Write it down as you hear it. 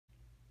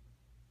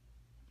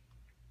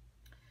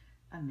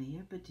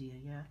Amelia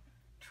Bedelia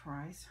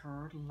tries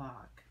her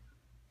luck.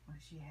 What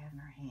does she have in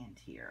her hand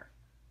here?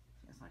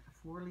 She has like a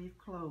 4-leaf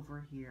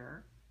clover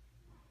here.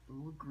 A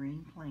little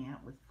green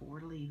plant with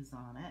 4 leaves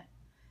on it.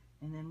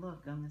 And then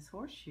look on this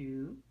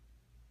horseshoe.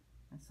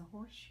 That's a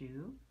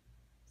horseshoe.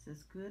 It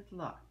says good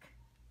luck.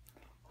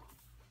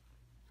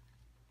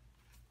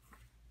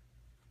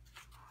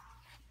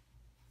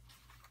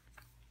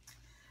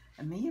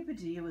 Amelia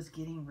Bedelia was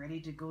getting ready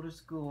to go to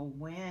school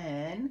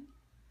when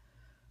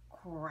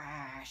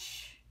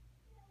crash.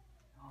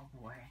 Oh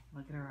boy,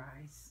 look at her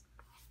eyes.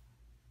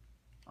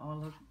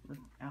 Oh, look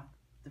out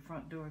the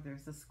front door.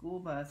 There's a school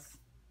bus.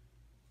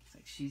 It's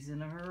like she's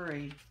in a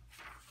hurry.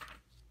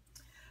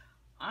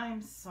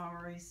 I'm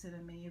sorry, said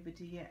Amelia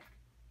Bedelia.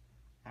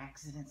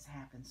 Accidents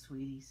happen,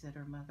 sweetie, said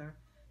her mother.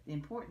 The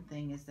important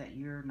thing is that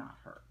you're not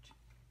hurt.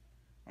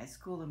 At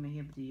school,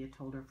 Amelia Bedelia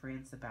told her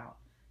friends about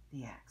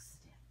the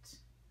accident.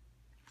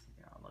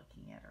 They're all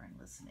looking at her and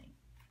listening.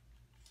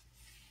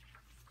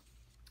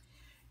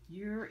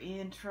 You're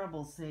in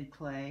trouble, said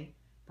Clay.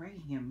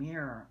 Breaking a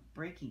mirror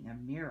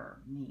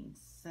means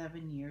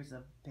 7 years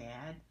of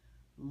bad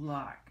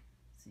luck.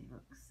 See,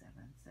 look, 7,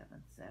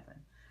 7, 7.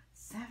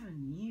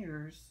 7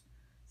 years,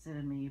 said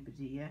Amelia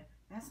Bedelia.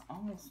 That's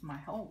almost my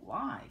whole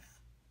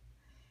life.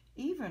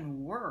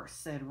 Even worse,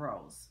 said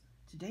Rose.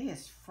 Today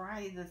is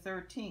Friday the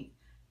 13th.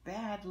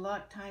 Bad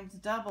luck times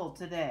double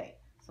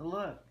today. So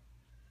look.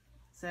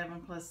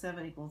 7 plus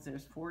 7 equals,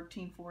 there's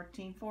 14,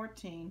 14,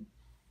 14.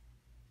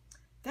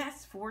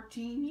 That's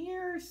 14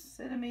 years,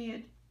 said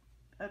Amelia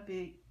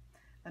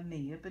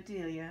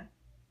Bedelia.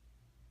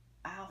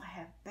 I'll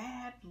have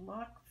bad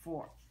luck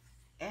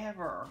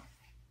forever.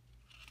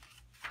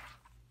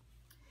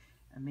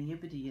 Amelia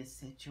Bedelia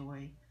said,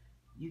 Joy,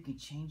 you can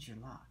change your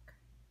luck.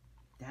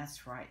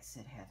 That's right,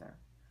 said Heather.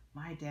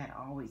 My dad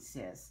always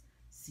says,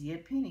 see a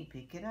penny,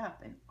 pick it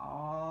up, and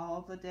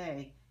all the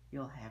day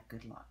you'll have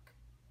good luck.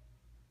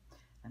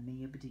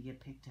 Amelia Bedelia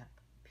picked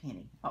up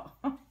Penny. Oh,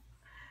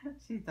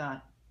 she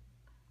thought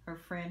her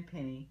friend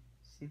Penny,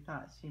 she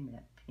thought she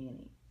meant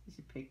Penny.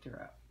 She picked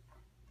her up.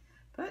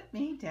 Put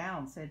me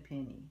down, said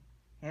Penny.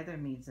 Heather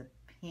means a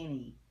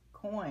penny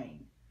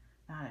coin,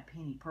 not a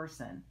penny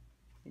person.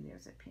 See,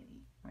 there's a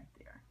penny right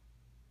there.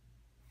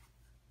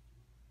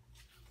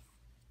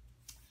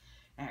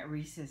 At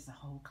recess, the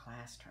whole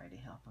class tried to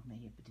help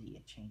Amelia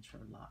Bedelia change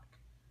her luck.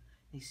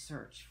 They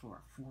searched for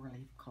a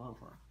 4-leaf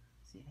clover.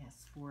 See, it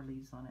has 4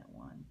 leaves on it.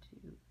 1,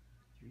 2,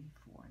 3,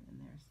 4, and then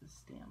there's the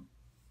stem.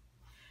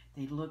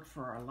 They looked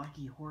for a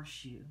lucky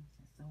horseshoe.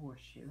 That's the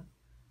horseshoe.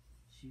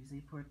 Shoes they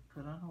put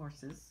on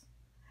horses.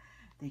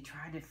 They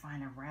tried to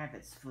find a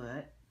rabbit's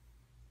foot.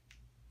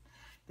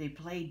 The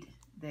playground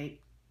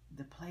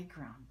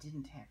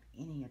didn't have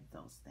any of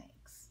those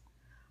things.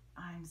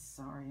 I'm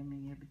sorry,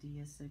 Amelia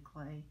Bedelia, said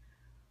Clay.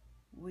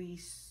 We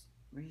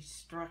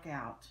struck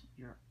out.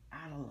 You're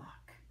out of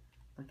luck.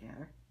 Look at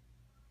her.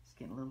 She's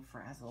getting a little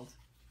frazzled.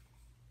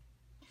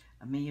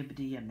 Amelia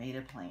Bedelia made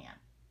a plan.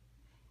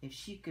 If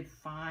she could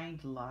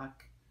find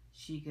luck,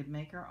 she could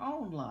make her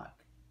own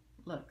luck.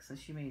 Look, so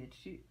she made a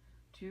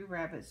 2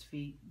 rabbit's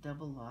feet,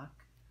 double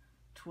luck,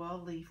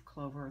 12-leaf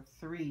clover,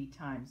 3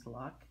 times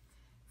luck,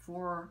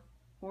 4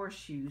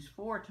 horseshoes,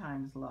 4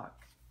 times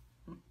luck.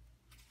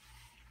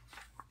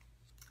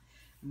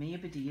 Amelia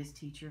Bedelia's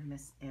teacher,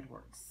 Miss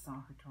Edwards,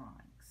 saw her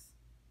drawings.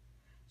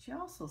 She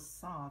also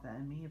saw that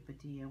Amelia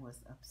Bedelia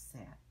was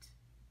upset.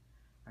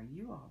 Are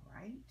you all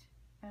right?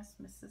 Asked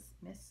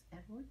Miss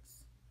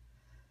Edwards.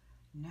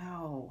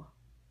 No,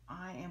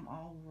 I am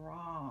all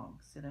wrong,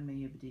 said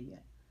Amelia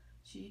Bedelia.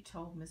 She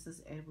told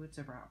Mrs. Edwards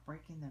about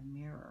breaking the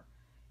mirror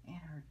and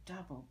her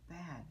double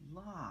bad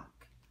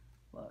luck.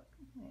 Look,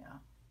 yeah,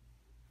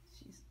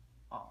 she says,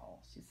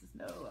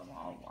 no, I'm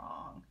all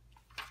wrong.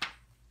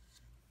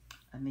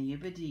 Amelia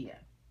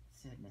Bedelia,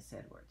 said Miss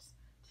Edwards,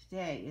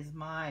 today is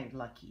my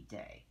lucky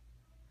day.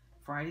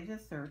 Friday the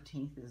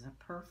 13th is a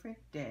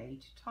perfect day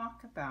to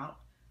talk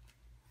about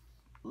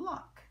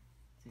luck.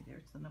 See,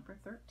 there's the number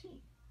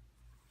 13.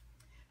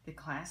 The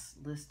class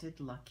listed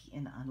lucky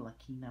and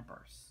unlucky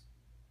numbers,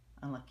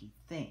 unlucky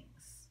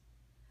things.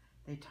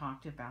 They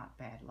talked about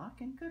bad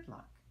luck and good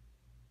luck.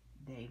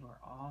 They were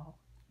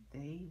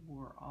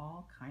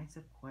all kinds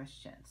of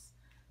questions.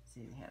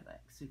 See, they had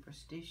like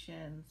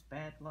superstitions,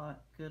 bad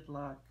luck, good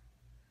luck.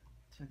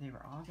 So they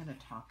were all going to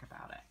talk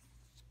about it.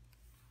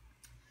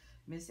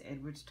 Miss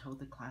Edwards told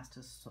the class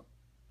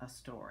a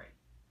story.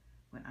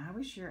 When I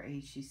was your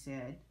age, she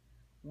said,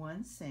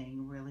 one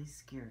saying really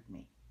scared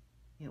me.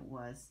 It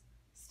was,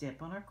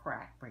 step on a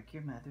crack, break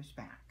your mother's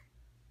back.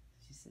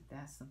 She said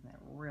that's something that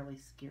really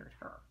scared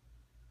her.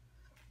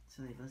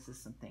 So they listed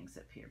some things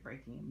up here.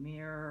 Breaking a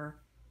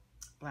mirror,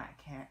 black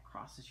cat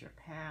crosses your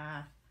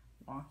path,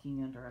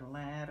 walking under a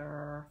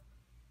ladder,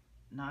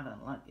 not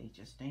unlucky,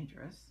 just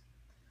dangerous.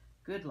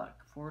 Good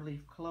luck,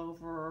 4-leaf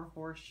clover,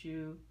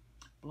 horseshoe,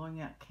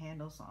 blowing out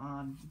candles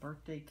on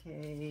birthday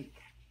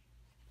cake.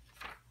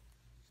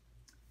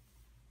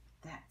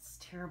 That's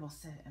terrible,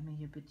 said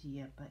Amelia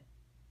Bedelia, but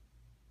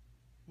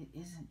it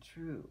isn't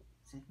true,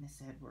 said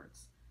Miss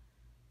Edwards.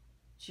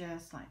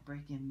 just like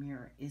breaking a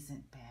mirror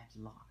isn't bad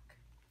luck.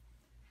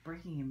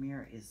 Breaking a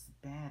mirror is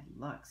bad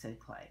luck, said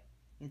Clay.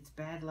 It's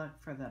bad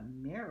luck for the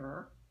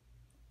mirror.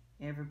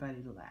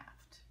 Everybody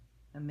laughed.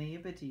 Amelia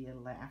Bedelia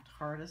laughed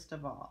hardest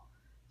of all.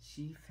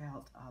 She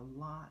felt a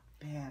lot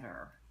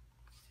better.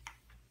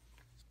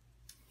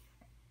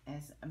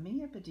 As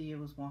Amelia Bedelia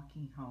was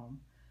walking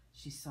home,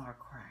 she saw a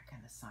crack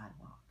in the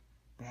sidewalk.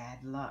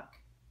 Bad luck.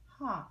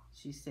 Ha,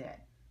 she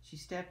said. She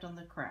stepped on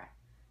the crack.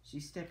 She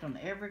stepped on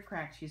every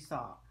crack she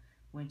saw.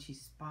 When she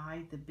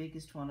spied the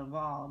biggest one of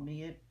all,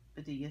 Amelia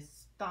Bedelia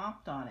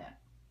stomped on it.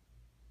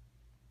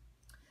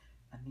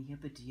 Amelia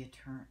Bedelia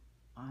turned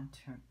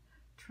onto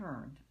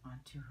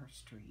her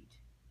street.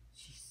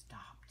 She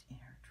stopped in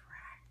her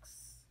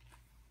tracks.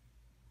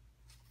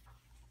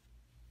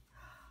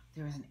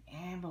 There was an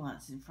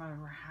ambulance in front of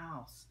her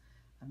house.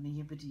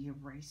 Amelia Bedelia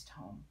raced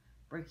home.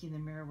 Breaking the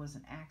mirror was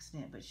an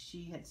accident, but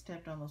she had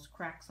stepped on those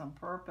cracks on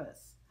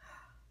purpose.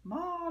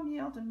 Mom,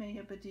 yelled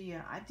Amelia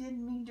Bedelia, I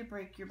didn't mean to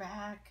break your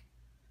back.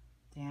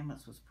 The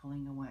ambulance was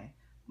pulling away.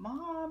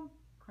 Mom,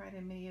 cried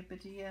Amelia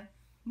Bedelia.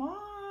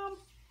 Mom!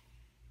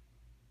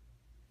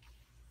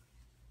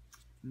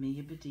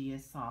 Amelia Bedelia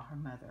saw her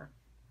mother.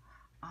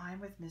 I'm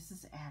with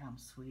Mrs.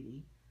 Adams,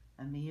 sweetie.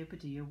 Amelia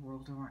Bedelia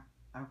whirled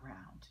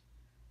around.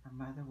 Her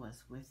mother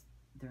was with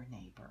their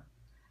neighbor.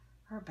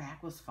 Her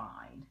back was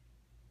fine.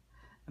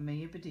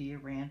 Amelia Bedelia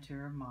ran to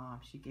her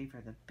mom. She gave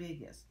her the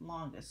biggest,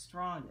 longest,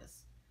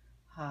 strongest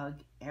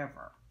hug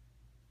ever.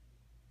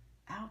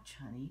 Ouch,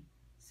 honey,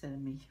 said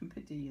Amelia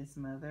Bedelia's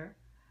mother.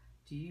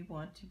 Do you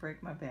want to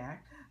break my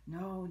back?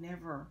 No,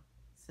 never,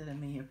 said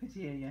Amelia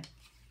Bedelia.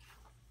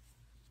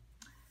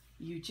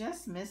 You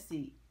just missed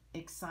the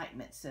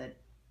excitement, said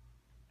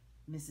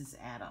Mrs.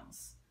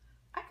 Adams.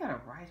 I got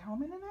a ride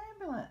home in an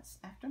ambulance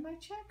after my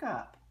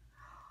checkup.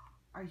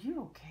 Are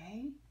you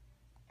okay?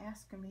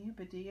 Asked Amelia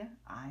Bedelia.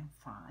 I'm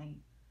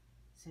fine,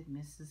 said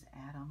Mrs.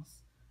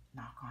 Adams.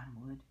 Knock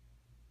on wood.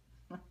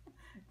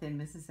 Then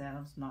Mrs.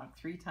 Adams knocked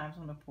 3 times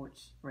on the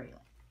porch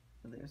railing.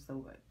 So there's the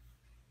wood.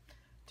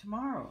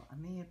 Tomorrow,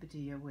 Amelia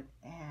Bedelia would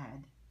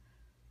add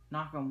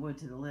knock on wood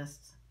to the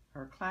list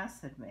her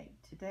class had made.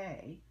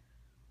 Today,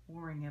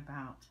 worrying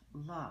about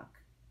luck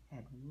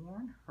had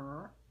worn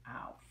her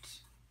out.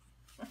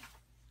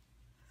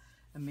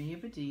 Amelia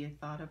Bedelia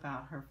thought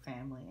about her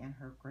family and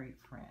her great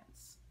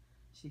friends.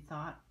 She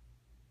thought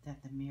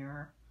that the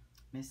mirror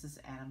Mrs.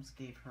 Adams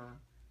gave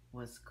her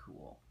was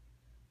cool.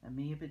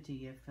 Amelia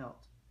Bedelia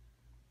felt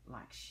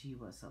like she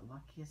was the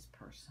luckiest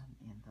person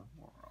in the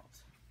world.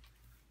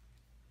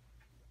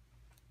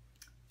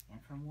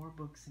 And for more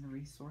books and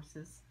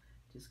resources,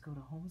 just go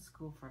to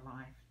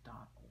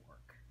homeschoolforlife.org.